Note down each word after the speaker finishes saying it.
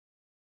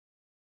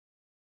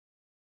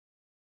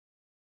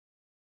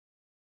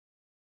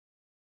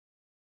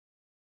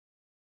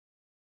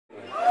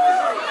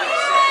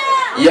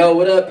Yo,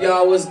 what up,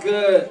 y'all? What's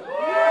good?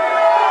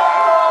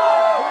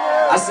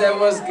 I said,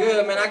 what's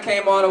good, man? I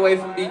came all the way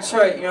from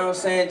Detroit, you know what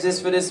I'm saying,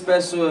 just for this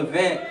special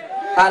event.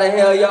 How the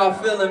hell y'all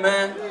feeling,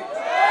 man?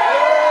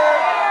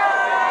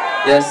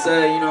 Yes,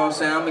 sir, you know what I'm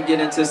saying? I'm gonna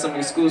get into some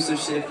exclusive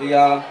shit for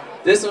y'all.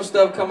 There's some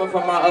stuff coming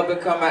from my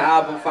up-and-coming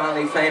album,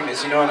 Finally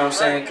Famous, you know what I'm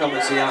saying?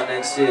 Coming to y'all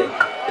next shit.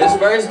 This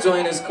first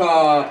joint is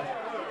called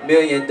 $1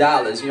 Million, you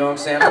know what I'm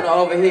saying? I know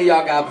over here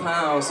y'all got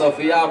pounds, so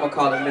for y'all I'm gonna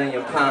call it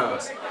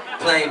 £1,000,000.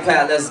 Plain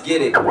Pat, let's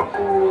get it.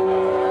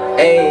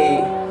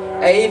 Hey,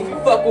 hey, if you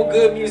fuck with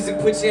good music,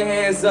 put your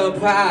hands up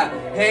high,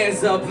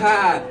 hands up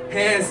high,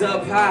 hands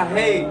up high,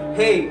 hey,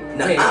 hey.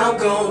 Now hey. I'm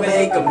gonna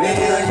make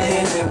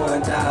 $1,000,001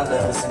 and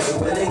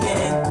do it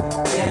again.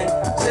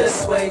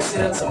 Just wait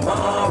till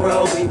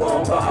tomorrow, we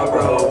won't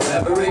borrow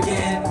ever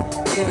again.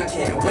 And I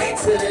can't wait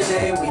till the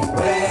day we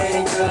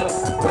wake up,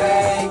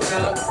 wake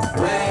up,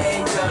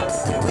 wake up,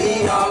 and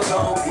we all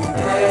gonna be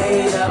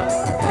paid up,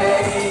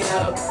 paid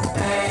up,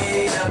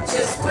 paid up.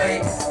 Just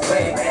wait,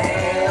 wait,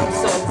 man. I'm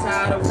so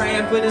tired of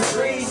praying for this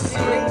free shit,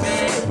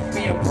 man.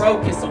 Being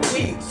broke is some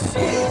weak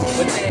shit.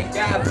 But thank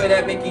God for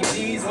that Mickey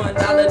D's,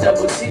 $1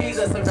 double cheese,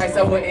 or some nights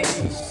I wouldn't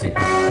eat shit.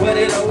 But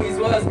it always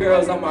was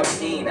girls on my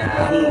P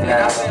now. And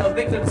I fell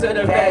victim to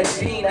the bad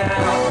G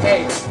now.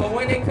 Hey, but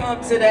when it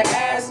comes to the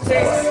ass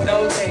chase,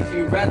 no thank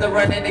you. Rather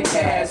run in the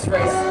cash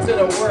race. To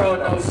the world,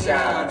 no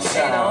shine. Ain't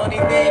the only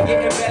thing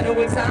getting better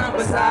with time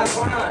besides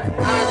grind.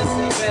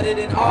 Honestly, better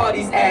than all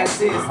these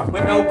asses.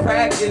 With no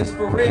practice,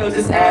 for real,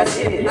 just ass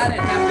it. I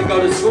didn't have to go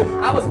to school,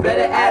 I was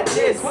better at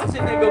this. Watch a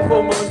nigga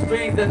pull more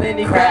strings than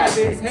any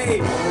Kravitz. Hey,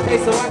 hey,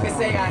 so I can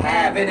say I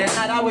have it, and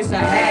not I wish I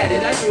had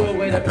it. I do it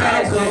with a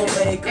passion.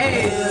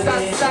 Hey,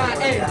 stop,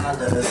 hey,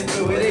 then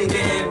do it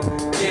again.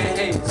 Yeah,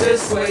 hey,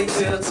 just wait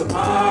till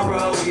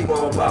tomorrow, we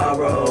won't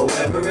borrow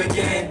ever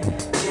again.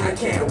 I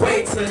can't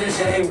wait till the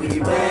day we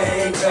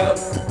wake up,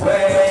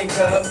 wake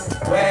up,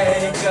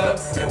 wake up,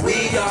 and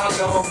we all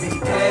gon' be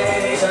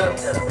paid up,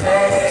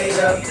 paid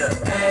up,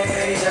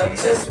 paid up.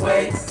 Just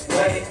wait,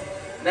 wait.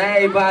 Now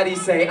everybody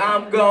say,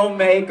 I'm gon'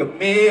 make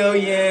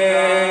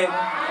 $1,000,000.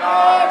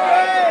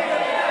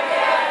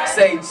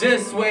 Say,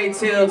 just wait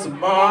till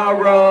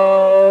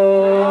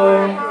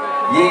tomorrow.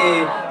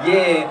 Yeah,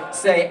 yeah.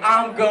 Say,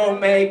 I'm gon'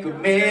 make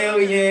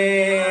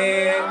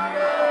 $1,000,000.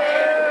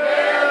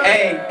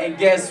 Hey, and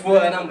guess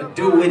what? I'ma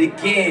do it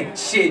again.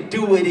 Shit,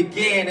 do it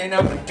again, and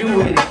I'ma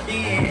do it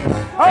again.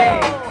 Hey,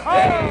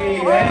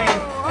 hey, hey,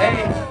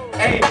 hey,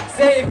 hey.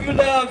 Say if you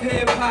love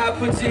hip-hop,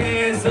 put your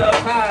hands up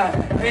high,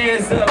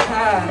 hands up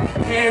high,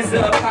 hands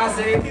up high.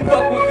 Say if you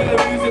fuck with good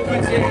music,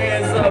 put your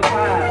hands up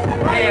high,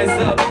 hands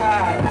up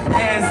high,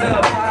 hands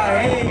up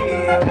high.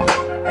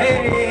 Hey,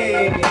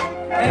 hey,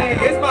 hey.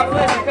 It's my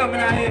pleasure coming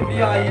out here for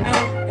y'all, you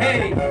know?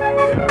 Hey,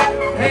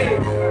 hey,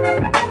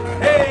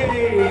 hey.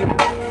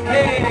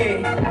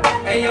 Hey,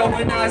 hey yo,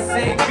 when I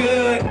say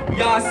good,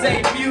 y'all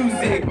say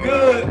music,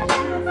 good,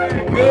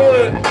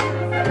 good.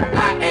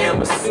 I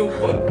am a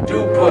super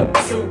duper,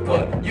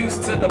 super,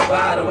 used to the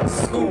bottom,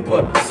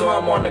 scooper. So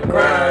I'm on the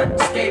grind,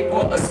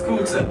 skateboard, a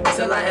scooter,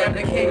 till I am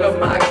the king of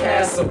my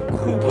castle,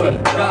 Cooper.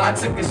 Now I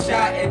took a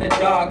shot in the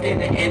dark, in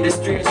the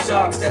industry of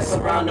sharks that's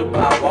surrounded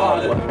by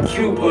water,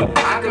 Cuba.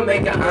 I can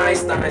make an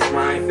Einstein's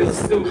mind feel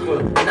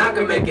stupid, and I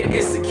can make an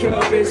insecure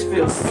bitch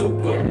feel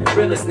super.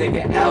 Realest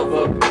nigga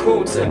ever,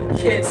 Kunta,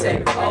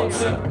 Kente,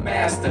 Ultra,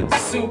 Master,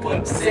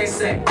 Super,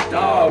 Sensei,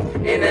 dog.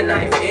 In the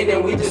ninth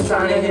inning, we just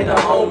trying to hit a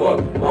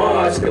homer.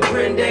 Marge,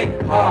 Caprende,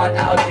 hard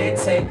al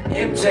dente,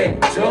 MJ,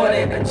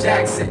 Jordan, and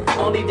Jackson.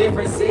 Only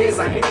difference is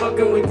I ain't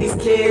fucking with these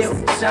kids.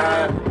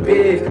 Shine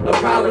big, a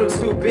problem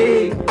too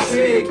big.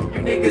 Trick,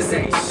 you niggas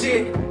ain't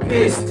shit.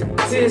 Pissed,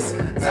 tisk,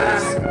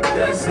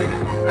 does it,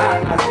 I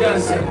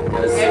does it.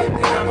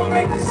 And I'ma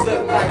make this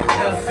look like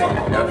nothing.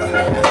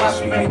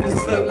 Watch me make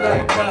this look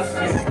like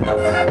nothing.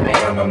 Man,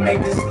 I'ma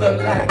make this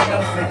look like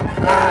nothing.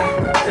 I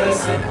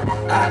does it,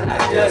 I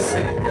does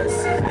it.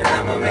 And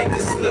I'ma make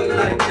this look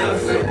like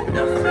nothing.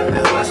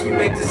 Watch me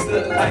make this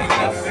look like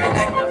nothing.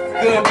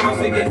 Good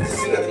music and this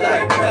look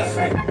like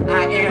nothing.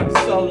 I am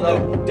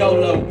solo,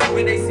 dolo.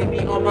 When they see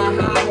me on my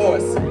high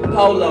horse,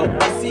 polo.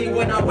 I see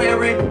what I'm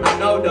wearing, I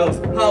know those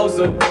hoes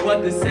are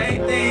want the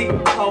same thing.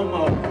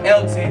 Homo,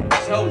 Elton,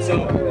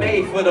 JoJo,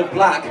 made for the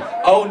block.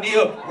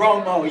 O'Neal,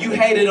 Romo, you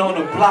hated on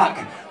the block.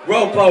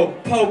 Robo,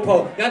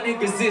 Popo, y'all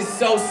niggas is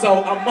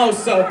so-so, I'm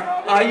Moso.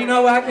 You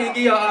know what, I can't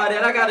give y'all all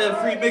that. I got a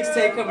free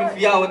mixtape coming for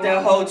y'all with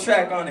that whole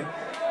track on it.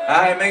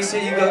 Alright, make sure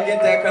you go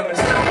get that coming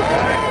soon.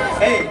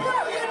 Hey.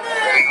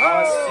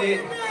 Oh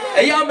shit.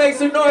 Hey, y'all make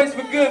some noise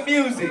for good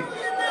music.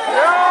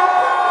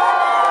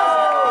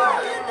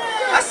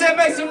 I said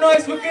make some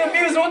noise for good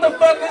music. What the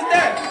fuck was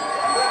that?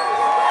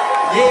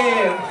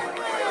 Yeah.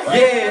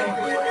 Yeah.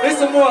 There's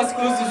some more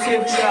exclusive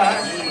shit for y'all.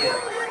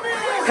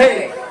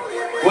 Hey.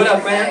 What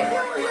up, man?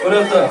 What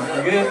up, though?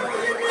 You good?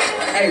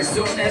 Hey,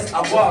 soon as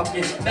I walk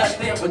in,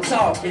 nothing but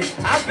talking.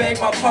 I beg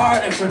my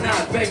pardon for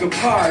not begging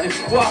pardon.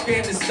 Walk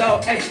in the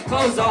store, hey,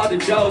 close all the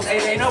doors. Hey,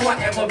 they know I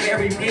am a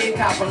very big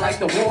copper like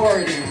the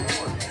warden.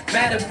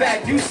 Matter of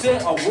fact, you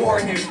should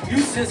award him.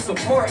 You should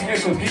support him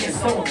for being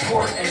so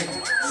important.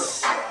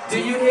 Do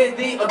you hear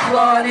the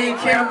applauding,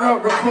 camera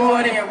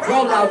recording,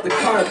 roll out the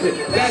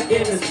carpet, back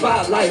in the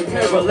spotlight,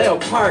 parallel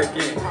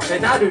parking.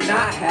 And I do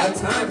not have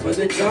time for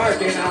the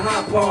jargon. I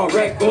hop on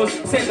records,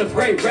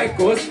 celebrate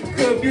records,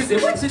 good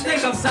music. What you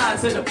think I'm signed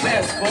to the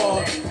best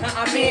for?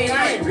 I mean,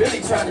 I ain't really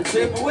trying to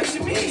trip, but what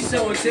you mean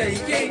show and tell? You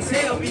can't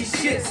tell me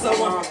shit, so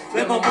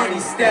let my money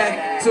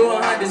stack to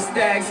 100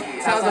 stacks,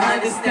 times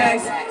 100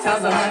 stacks,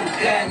 times 100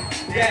 that,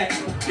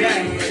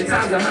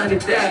 times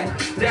 100 that,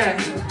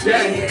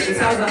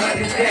 times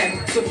 100 that.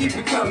 So keep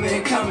it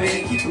coming,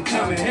 coming, keep it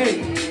coming,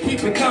 hey.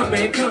 Keep it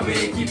coming,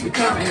 coming, keep it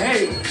coming,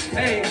 hey.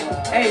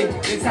 Hey,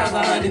 it's times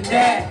 100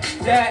 that,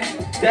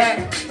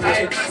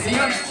 hey. See,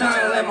 I'm just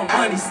trying to let my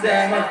money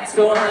stack.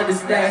 So 100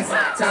 stacks,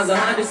 times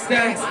 100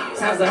 stacks,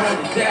 times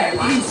 100 that.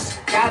 Yeesh.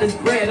 Got his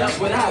bread up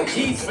without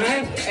yeast,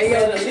 man. Hey,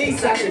 yo, the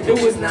least I can do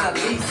is not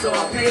least, so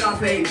I paid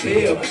off a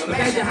bill.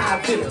 Imagine how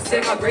I feel.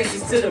 Send my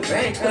graces to the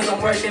bank, cause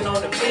I'm working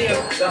on the bill.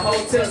 The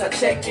hotels I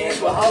check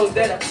in with hoes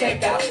that I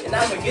check out, and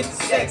I'ma get the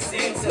sex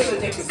in till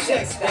the niggas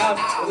sexed out.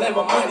 And let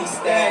my money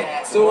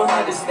stack, so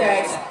 100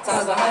 stacks,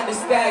 times 100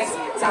 stacks,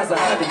 times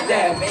 100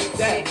 that. Make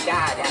that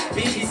got it.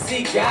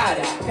 BBC got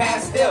it.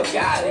 Pastel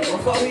got it.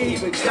 Before he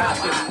even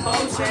dropped it.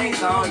 Whole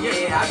chains on,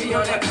 yeah, I be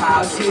on that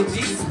pile shit.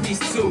 Jesus,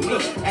 peace to me.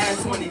 Add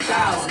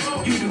 20,000.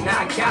 You do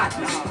not got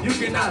this. You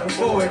cannot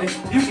afford it.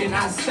 You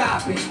cannot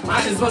stop it.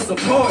 Might as well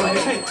support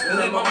it. And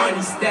let my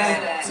money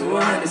stack to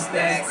 100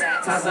 stacks,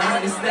 times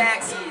 100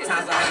 stacks,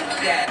 times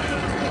 100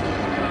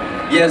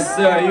 that. Yes,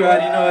 sir. You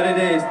already know what it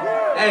is.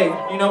 Hey,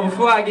 you know,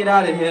 before I get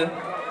out of here,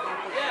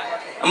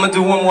 I'm gonna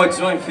do one more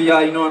joint for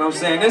y'all, you know what I'm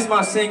saying? This is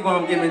my single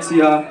I'm giving to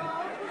y'all,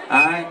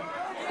 alright?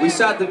 We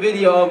shot the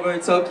video over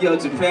in Tokyo,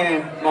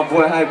 Japan. My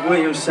boy Hype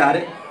Williams shot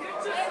it,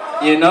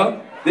 you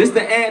know? This is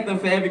the anthem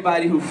for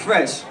everybody who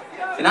fresh.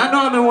 And I know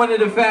I'm in one of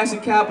the fashion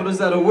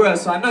capitals of the world,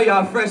 so I know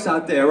y'all fresh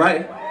out there,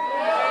 right?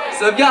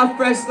 So if y'all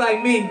fresh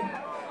like me,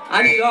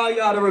 I need all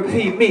y'all to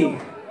repeat me.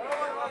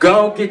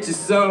 Go get your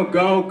some,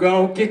 go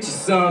get your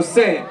some,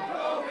 say it.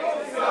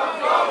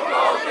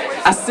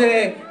 I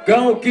said,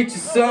 go get your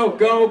some,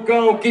 go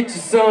get your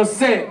some,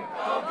 say it.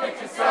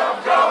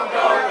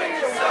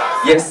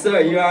 Yes,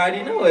 sir, you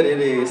already know what it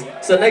is.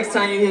 So next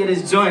time you hear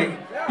this joint,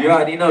 you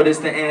already know this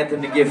the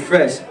anthem to get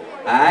fresh,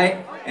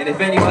 alright? And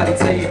if anybody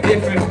tell you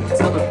different,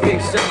 tell them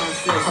Big Sean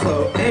said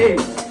so. Hey,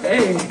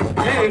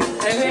 and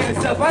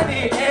hands up, I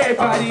need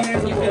everybody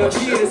hands up for the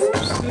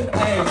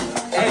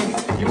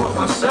Hey, you want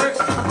my shirt?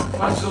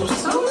 My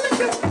jewels too,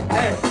 nigga?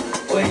 Hey,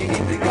 well you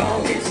need to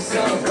go get your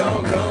some,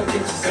 go get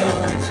your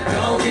some.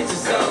 Go get your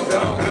some,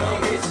 go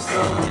get your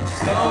some.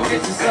 Go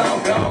get your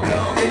some, go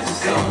get your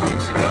some.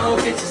 Go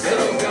get your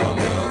some, go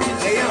get your some.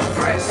 Hey, I'm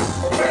fresh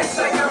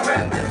like I'm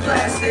wrapped in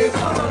plastic.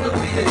 I'm on the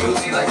beat of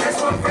Gucci like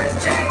that's one fresh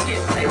jacket.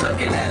 They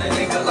looking at a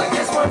nigga like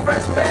that's one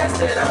fresh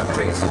bastard. I'm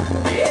rich.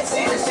 You ain't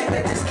see the shit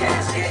that this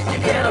cash get. You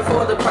can't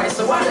afford the price,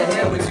 so why the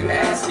hell would you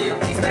ask it?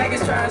 These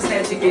niggas trying to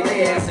snatch and get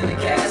their ass in the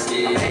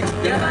casket.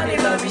 Your honey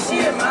love me, she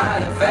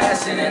admire the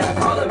fashion, and I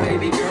call her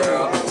baby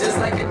girl, just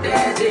like a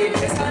dad did.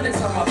 It's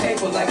hundreds on my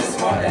paper like a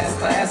smart ass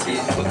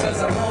basket,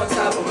 because I'm on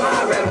top of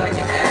my rap like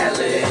an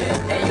ad-lib.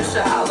 And you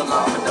should holler,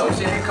 mama,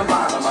 Doja and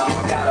Cabana,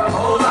 mama. Got a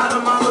whole lot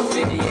of mama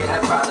 50 in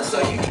that product, so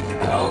you need to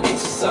go get your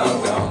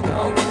some,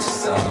 go get your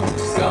some.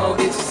 Go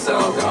get your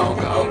some,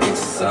 go get your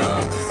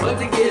some. But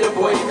to get a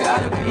boy, you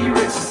gotta be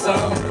rich or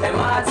some. And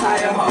my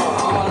attire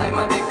hard like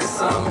my dick or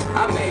some.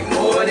 I make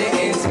more than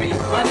ends meet.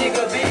 My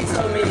nigga Big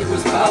told me it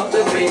was about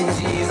the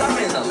Benjis. I'm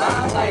in the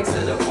limelight to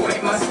the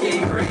point my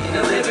skin green.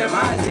 And living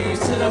my dreams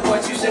to the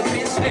point you should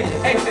pinch me.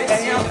 Hey,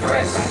 I'm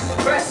fresh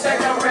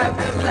like I'm wrapped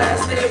in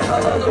plastic.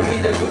 Color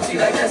Louis the Gucci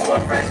like that's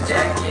one fresh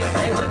jacket.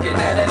 Ain't looking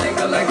at a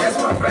nigga like that's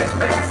one fresh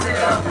bastard.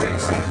 I'm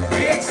rich.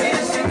 We ain't seen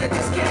the shit that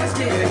this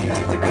casket. You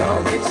need to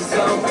go get your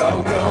some,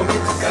 go get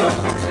your some.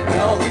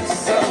 Go get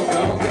your some,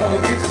 go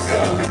get your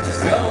some.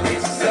 Just go get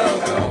your some,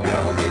 go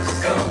get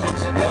your some.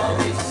 Go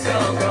get your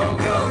some, go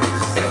get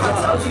your some. If I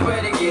told you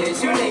where to get it,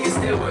 you niggas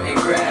still wouldn't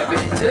grab it.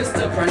 Just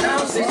to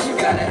pronounce it, you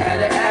gotta have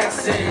an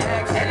accent.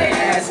 And they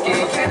asking,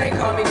 can they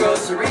call me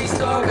grocery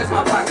store? Cause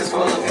my pocket's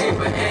full of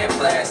paper and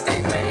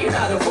plastic. Man, you're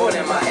not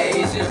affording my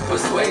Asian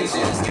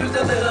persuasion. Excuse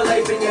the little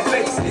ape in your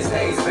face, this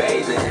haze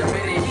bathing. And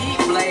when the heat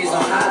blaze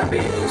on high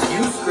beams,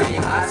 you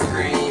scream, I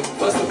scream.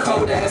 For some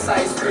cold ass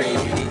ice cream,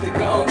 you need to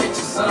go get your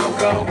some,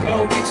 go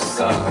get your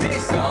some.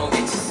 Go get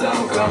your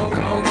some,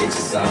 go get your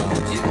some.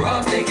 These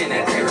bros thinking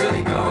that they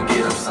really gon'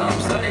 get them some,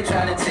 so they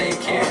try to take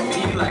care of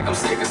me like I'm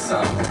sick of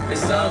some. There's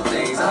some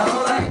things I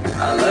don't like.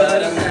 I love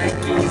the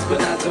Nikes, but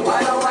not the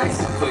white on whites.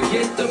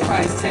 Forget the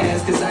price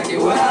tags, cause I get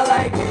what I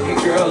like. And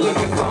girl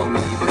looking for me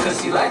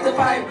because she like the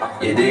pipe.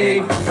 You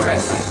dig?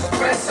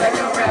 Fresh like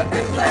I'm wrapped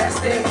in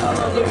plastic. I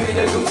love Louis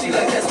the Gucci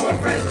like that's one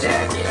fresh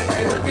jacket.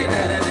 They looking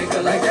at a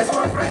nigga like that's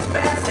one fresh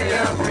bastard.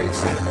 I'm rich.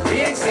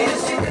 We ain't seen the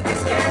shit that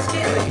this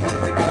casket. You need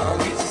to go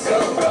get your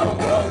some, go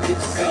get your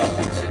some.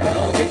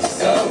 Go get your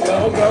some,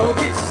 go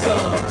get your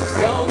some. Just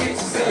go get your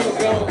some,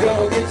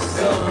 go get your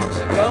some.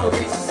 Go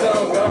get your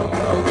some, go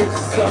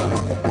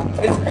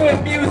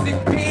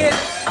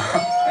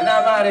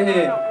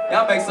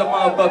make some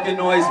motherfucking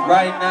noise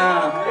right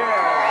now.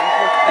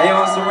 Hey,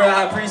 on some real,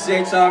 I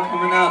appreciate y'all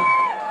coming out.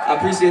 I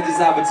appreciate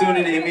this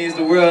opportunity. It means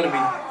the world to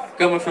me.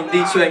 Coming from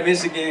Detroit,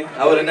 Michigan,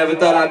 I would have never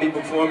thought I'd be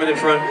performing in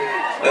front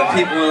of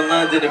people in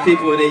London and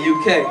people in the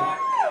UK.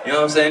 You know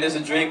what I'm saying? It's a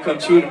dream come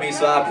true to me,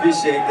 so I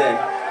appreciate that.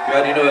 You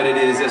already know what it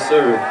is. Yes,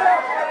 sir.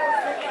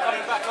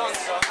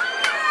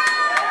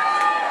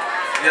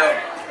 Yo,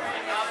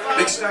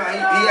 Big Sean,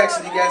 he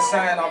actually got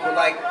signed off of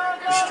like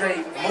the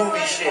straight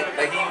movie shit.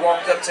 Like he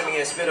walked up to me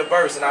and spit a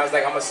verse, and I was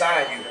like, "I'ma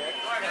sign you,"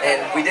 and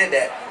we did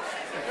that.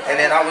 And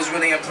then I was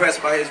really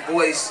impressed by his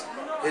voice,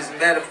 his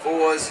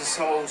metaphors, his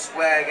whole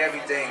swag,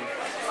 everything.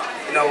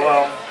 You know,